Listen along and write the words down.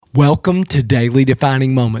Welcome to Daily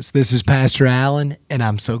Defining Moments. This is Pastor Allen, and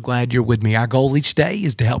I'm so glad you're with me. Our goal each day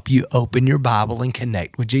is to help you open your Bible and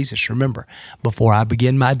connect with Jesus. Remember, before I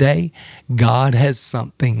begin my day, God has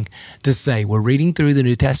something to say. We're reading through the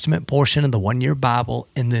New Testament portion of the one-year Bible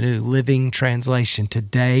in the New Living Translation.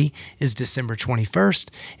 Today is December 21st,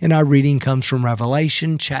 and our reading comes from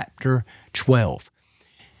Revelation chapter 12.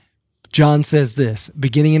 John says this,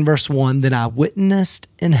 beginning in verse 1, Then I witnessed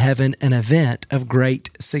in heaven an event of great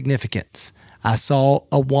significance. I saw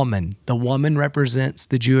a woman. The woman represents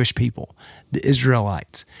the Jewish people, the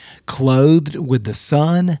Israelites, clothed with the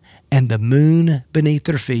sun and the moon beneath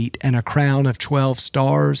her feet and a crown of 12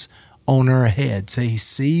 stars on her head. So he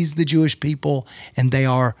sees the Jewish people and they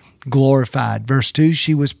are glorified. Verse 2,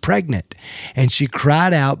 she was pregnant and she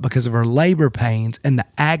cried out because of her labor pains and the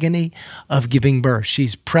agony of giving birth.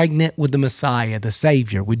 She's pregnant with the Messiah, the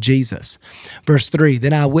Savior, with Jesus. Verse 3,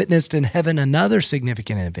 Then I witnessed in heaven another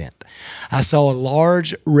significant event. I saw a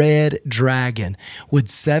large red dragon with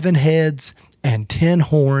 7 heads and 10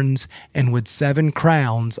 horns, and with 7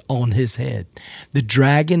 crowns on his head. The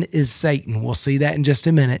dragon is Satan. We'll see that in just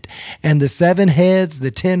a minute. And the 7 heads,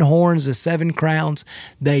 the 10 horns, the 7 crowns,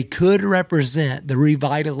 they could represent the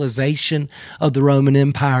revitalization of the Roman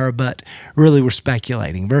Empire, but really we're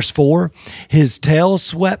speculating. Verse 4, his tail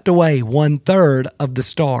swept away 1/3 of the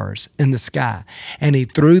stars in the sky, and he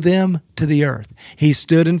threw them to the earth. He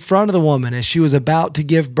stood in front of the woman as she was about to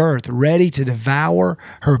give birth, ready to devour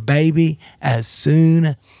her baby as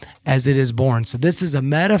soon as it is born. So this is a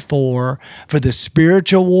metaphor for the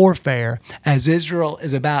spiritual warfare as Israel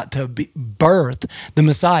is about to birth the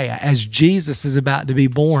Messiah, as Jesus is about to be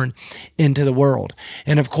born into the world.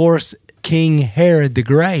 And of course, King Herod the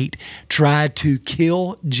Great tried to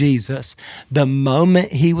kill Jesus the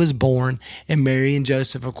moment he was born, and Mary and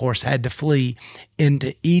Joseph, of course, had to flee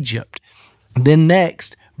into Egypt. Then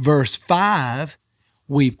next, verse 5,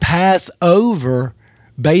 we pass over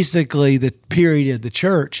basically the period of the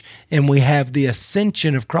church, and we have the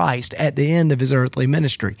ascension of Christ at the end of his earthly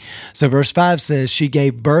ministry. So verse 5 says, She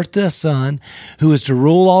gave birth to a son who was to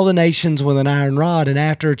rule all the nations with an iron rod, and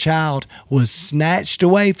after a child was snatched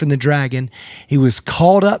away from the dragon, he was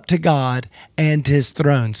called up to God and to his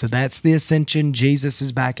throne. So that's the ascension. Jesus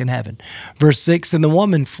is back in heaven. Verse 6, And the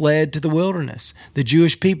woman fled to the wilderness. The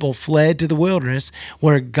Jewish people fled to the wilderness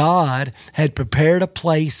where God had prepared a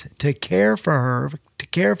place to care for her, to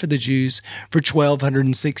care for the Jews for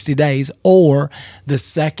 1,260 days, or the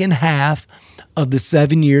second half of the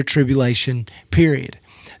 7-year tribulation period.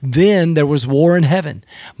 Then there was war in heaven.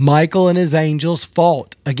 Michael and his angels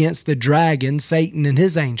fought against the dragon, Satan and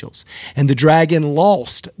his angels. And the dragon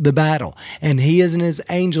lost the battle, and he and his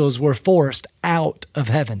angels were forced out of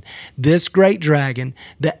heaven. This great dragon,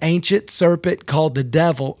 the ancient serpent called the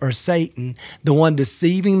devil or Satan, the one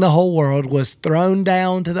deceiving the whole world, was thrown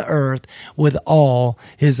down to the earth with all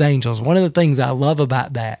his angels. One of the things I love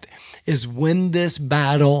about that is when this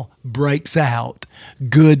battle breaks out,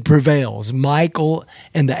 good prevails. Michael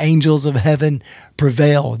and the angels of heaven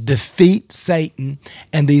prevail, defeat Satan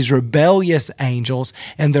and these rebellious angels,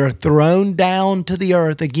 and they're thrown down to the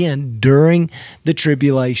earth again during the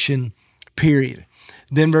tribulation period.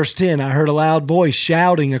 Then verse 10, I heard a loud voice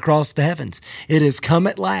shouting across the heavens, It has come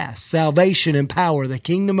at last, salvation and power, the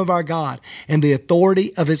kingdom of our God, and the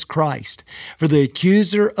authority of his Christ. For the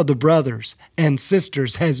accuser of the brothers and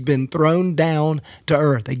sisters has been thrown down to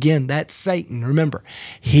earth. Again, that's Satan. Remember,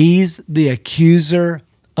 he's the accuser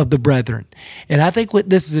of the brethren. And I think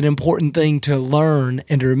this is an important thing to learn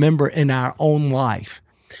and to remember in our own life.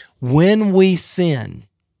 When we sin,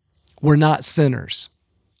 we're not sinners.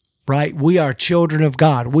 Right? We are children of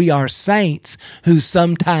God. We are saints who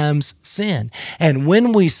sometimes sin. And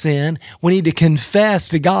when we sin, we need to confess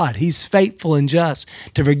to God. He's faithful and just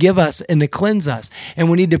to forgive us and to cleanse us. And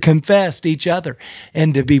we need to confess to each other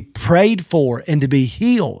and to be prayed for and to be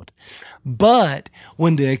healed. But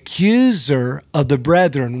when the accuser of the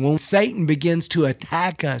brethren, when Satan begins to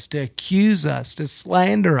attack us, to accuse us, to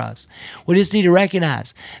slander us, we just need to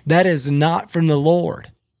recognize that is not from the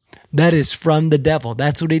Lord. That is from the devil.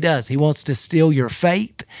 That's what he does. He wants to steal your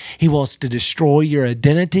faith. He wants to destroy your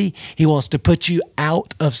identity. He wants to put you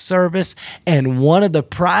out of service. And one of the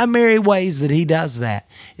primary ways that he does that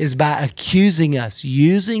is by accusing us,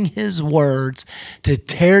 using his words to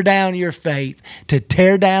tear down your faith, to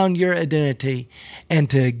tear down your identity, and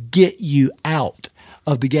to get you out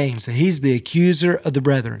of the game. So he's the accuser of the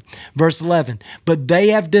brethren. Verse 11, but they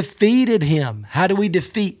have defeated him. How do we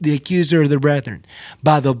defeat the accuser of the brethren?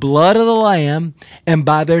 By the blood of the Lamb and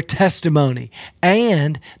by their testimony.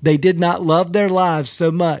 And they did not love their lives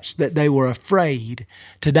so much that they were afraid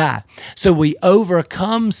to die. So we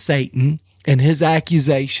overcome Satan and his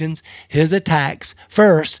accusations, his attacks,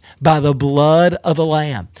 first by the blood of the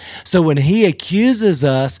Lamb. So when he accuses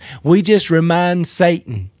us, we just remind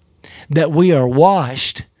Satan that we are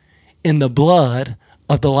washed in the blood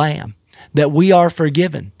of the Lamb, that we are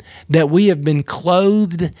forgiven, that we have been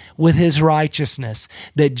clothed with his righteousness,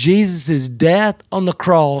 that Jesus' death on the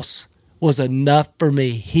cross was enough for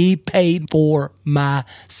me. He paid for my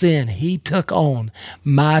sin. He took on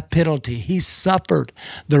my penalty. He suffered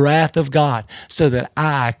the wrath of God so that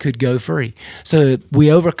I could go free. So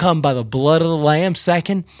we overcome by the blood of the Lamb,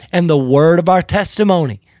 second, and the word of our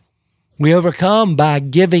testimony. We overcome by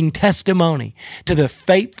giving testimony to the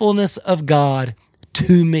faithfulness of God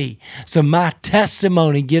to me. So my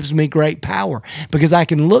testimony gives me great power because I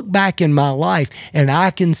can look back in my life and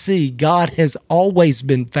I can see God has always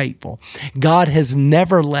been faithful. God has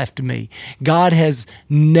never left me. God has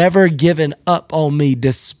never given up on me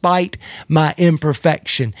despite my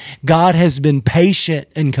imperfection. God has been patient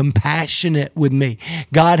and compassionate with me.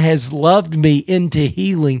 God has loved me into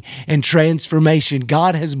healing and transformation.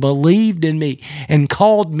 God has believed in me and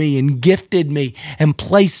called me and gifted me and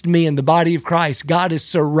placed me in the body of Christ. God has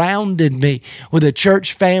surrounded me with a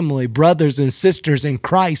church family, brothers and sisters in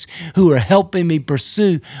Christ who are helping me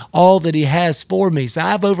pursue all that he has for me. So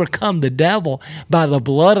I've overcome the devil by the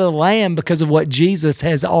blood of the Lamb because of what Jesus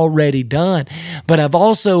has already done. But I've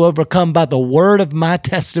also overcome by the word of my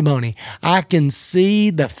testimony. I can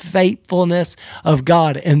see the faithfulness of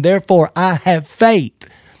God, and therefore I have faith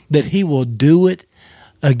that he will do it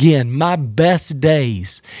again. My best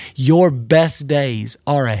days, your best days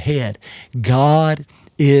are ahead. God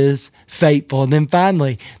is faithful. And then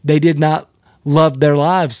finally, they did not love their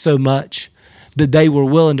lives so much that they were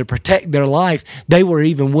willing to protect their life. They were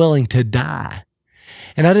even willing to die.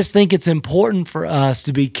 And I just think it's important for us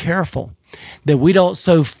to be careful that we don't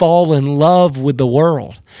so fall in love with the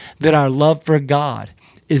world that our love for God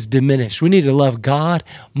is diminished. We need to love God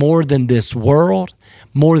more than this world,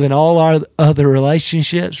 more than all our other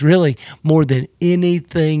relationships, really more than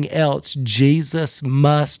anything else. Jesus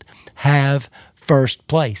must have first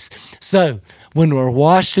place. So when we're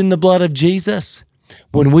washed in the blood of Jesus,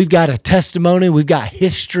 when we've got a testimony, we've got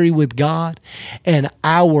history with God, and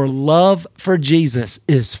our love for Jesus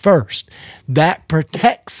is first, that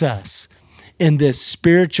protects us in this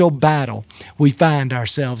spiritual battle we find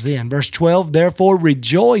ourselves in. Verse 12, therefore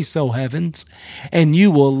rejoice, O heavens, and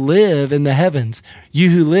you will live in the heavens.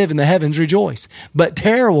 You who live in the heavens rejoice. But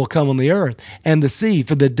terror will come on the earth and the sea,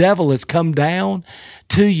 for the devil has come down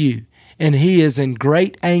to you, and he is in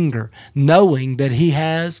great anger, knowing that he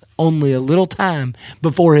has only a little time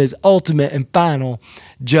before his ultimate and final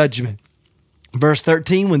judgment. Verse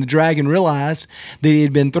 13, when the dragon realized that he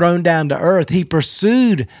had been thrown down to earth, he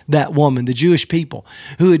pursued that woman, the Jewish people,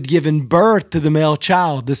 who had given birth to the male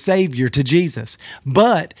child, the Savior, to Jesus.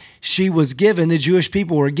 But the Jewish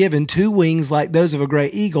people were given 2 wings like those of a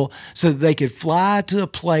great eagle so that they could fly to a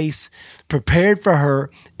place prepared for her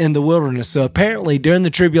in the wilderness. So apparently during the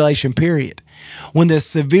tribulation period, when this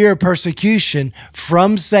severe persecution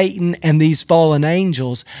from Satan and these fallen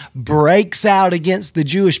angels breaks out against the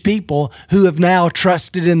Jewish people who have now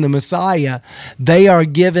trusted in the Messiah, they are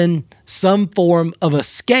given some form of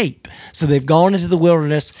escape. So they've gone into the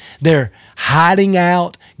wilderness. They're hiding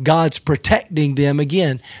out. God's protecting them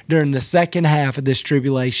again during the second half of this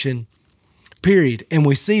tribulation period. And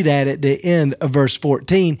we see that at the end of verse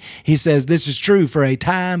 14. He says, this is true for a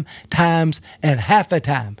time, times, and half a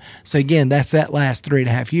time. So again, that's that last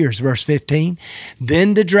 3.5 years. Verse 15,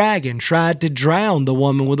 then the dragon tried to drown the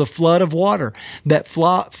woman with a flood of water that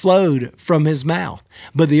flowed from his mouth.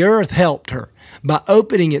 But the earth helped her by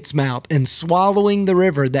opening its mouth and swallowing the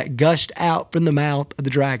river that gushed out from the mouth of the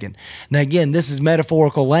dragon. Now again, this is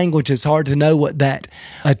metaphorical language. It's hard to know what that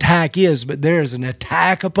attack is, but there is an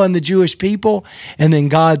attack upon the Jewish people, and then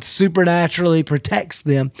God supernaturally protects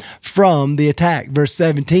them from the attack. Verse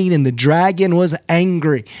 17, and the dragon was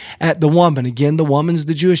angry at the woman, again the woman's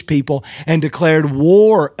the Jewish people, and declared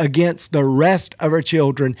war against the rest of her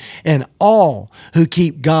children and all who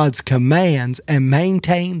keep God's commands and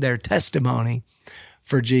maintain their testimony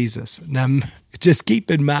for Jesus. Now, just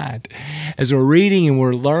keep in mind, as we're reading and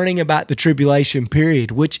we're learning about the tribulation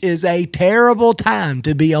period, which is a terrible time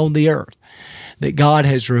to be on the earth, that God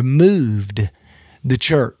has removed the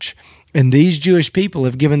church And these Jewish people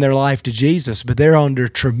have given their life to Jesus, but they're under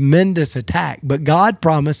tremendous attack. But God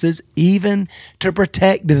promises even to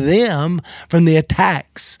protect them from the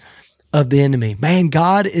attacks of the enemy. Man,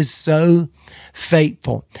 God is so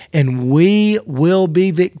faithful, and we will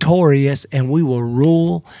be victorious, and we will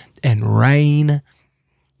rule and reign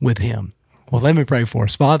with him. Well, let me pray for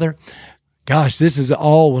us. Father, gosh, this is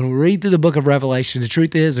all, when we read through the book of Revelation, the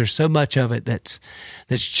truth is there's so much of it that's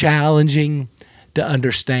challenging to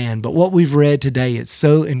understand. But what we've read today, it's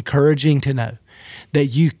so encouraging to know that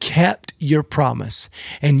you kept your promise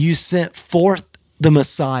and you sent forth the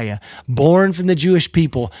Messiah, born from the Jewish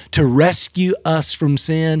people, to rescue us from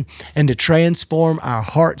sin and to transform our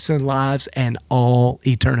hearts and lives and all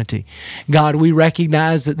eternity. God, we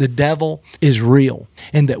recognize that the devil is real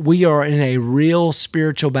and that we are in a real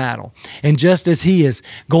spiritual battle. And just as he is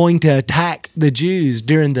going to attack the Jews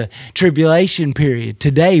during the tribulation period,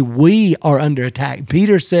 today we are under attack.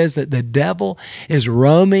 Peter says that the devil is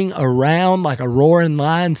roaming around like a roaring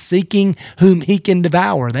lion, seeking whom he can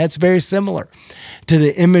devour. That's very similar to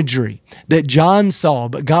the imagery that John saw.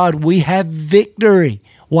 But God, we have victory.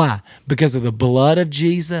 Why? Because of the blood of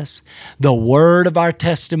Jesus, the word of our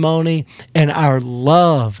testimony, and our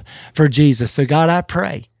love for Jesus. So God, I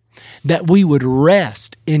pray that we would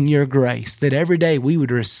rest in your grace, that every day we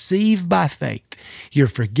would receive by faith your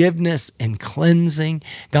forgiveness and cleansing.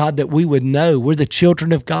 God, that we would know we're the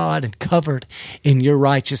children of God and covered in your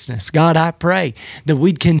righteousness. God, I pray that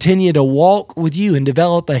we'd continue to walk with you and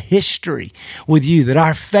develop a history with you, that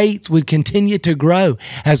our faith would continue to grow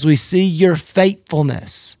as we see your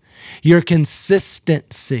faithfulness, your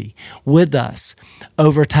consistency with us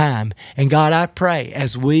over time. And God, I pray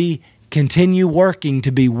as we continue working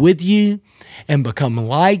to be with you and become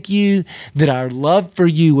like you, that our love for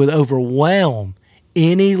you would overwhelm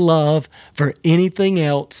any love for anything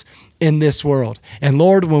else in this world. And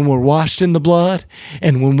Lord, when we're washed in the blood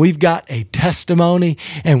and when we've got a testimony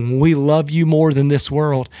and when we love you more than this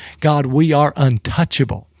world, God, we are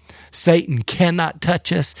untouchable. Satan cannot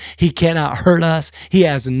touch us. He cannot hurt us. He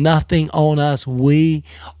has nothing on us. We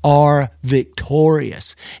are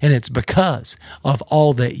victorious. And it's because of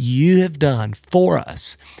all that you have done for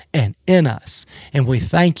us and in us. And we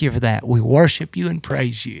thank you for that. We worship you and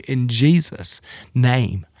praise you. In Jesus'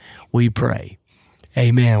 name we pray.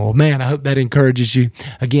 Amen. Well, man, I hope that encourages you.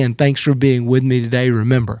 Again, thanks for being with me today.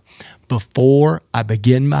 Remember, before I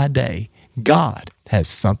begin my day, God has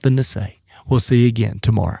something to say. We'll see you again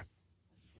tomorrow.